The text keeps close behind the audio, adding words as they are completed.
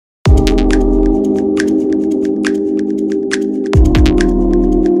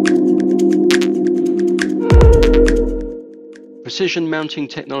Precision Mounting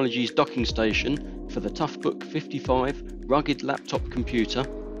Technologies docking station for the Toughbook 55 rugged laptop computer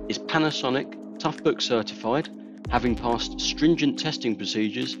is Panasonic Toughbook certified, having passed stringent testing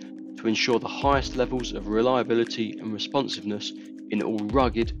procedures to ensure the highest levels of reliability and responsiveness in all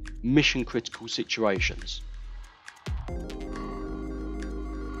rugged, mission-critical situations.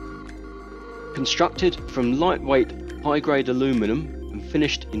 Constructed from lightweight, high-grade aluminum and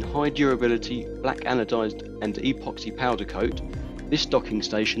finished in high-durability black anodized and epoxy powder coat, this docking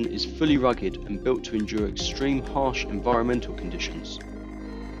station is fully rugged and built to endure extreme harsh environmental conditions.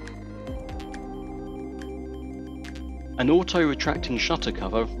 An auto-retracting shutter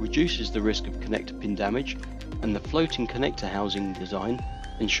cover reduces the risk of connector pin damage, and the floating connector housing design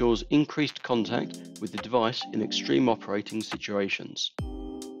ensures increased contact with the device in extreme operating situations.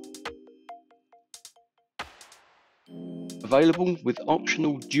 Available with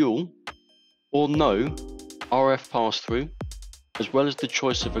optional dual or no RF pass-through, as well as the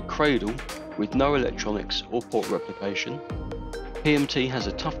choice of a cradle with no electronics or port replication, PMT has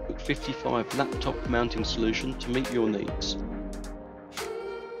a Toughbook 55 laptop mounting solution to meet your needs.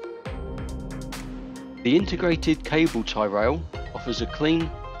 The integrated cable tie rail offers a clean,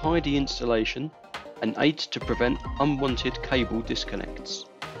 tidy installation and aids to prevent unwanted cable disconnects.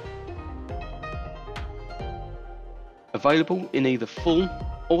 Available in either full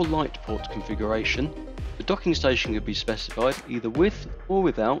or light port configuration, the docking station can be specified either with or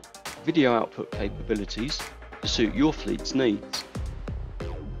without video output capabilities to suit your fleet's needs.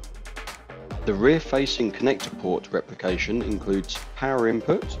 The rear-facing connector port replication includes power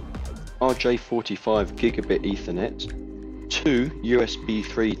input, RJ45 gigabit Ethernet, 2 USB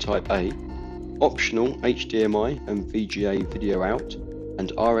 3 Type A, optional HDMI and VGA video out,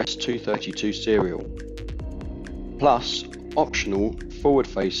 and RS232 serial, plus optional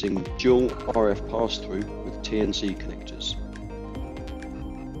forward-facing dual RF pass-through with TNC connectors.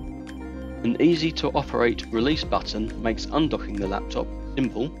 An easy-to-operate release button makes undocking the laptop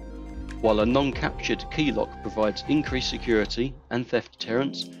simple, while a non-captured key lock provides increased security and theft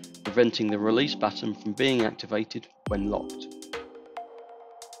deterrence, preventing the release button from being activated when locked.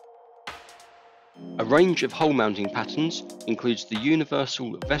 A range of hole mounting patterns includes the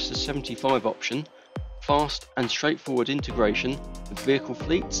universal VESA 75 option, fast and straightforward integration with vehicle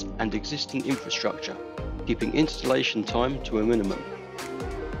fleets and existing infrastructure, keeping installation time to a minimum.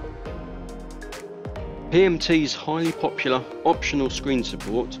 PMT's highly popular optional screen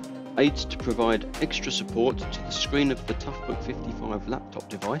support aids to provide extra support to the screen of the Toughbook 55 laptop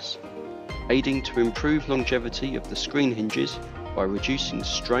device, aiding to improve longevity of the screen hinges by reducing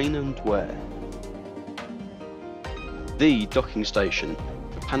strain and wear. The docking station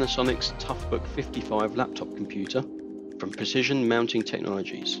for Panasonic's Toughbook 55 laptop computer from Precision Mounting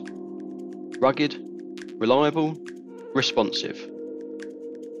Technologies. Rugged, reliable, responsive.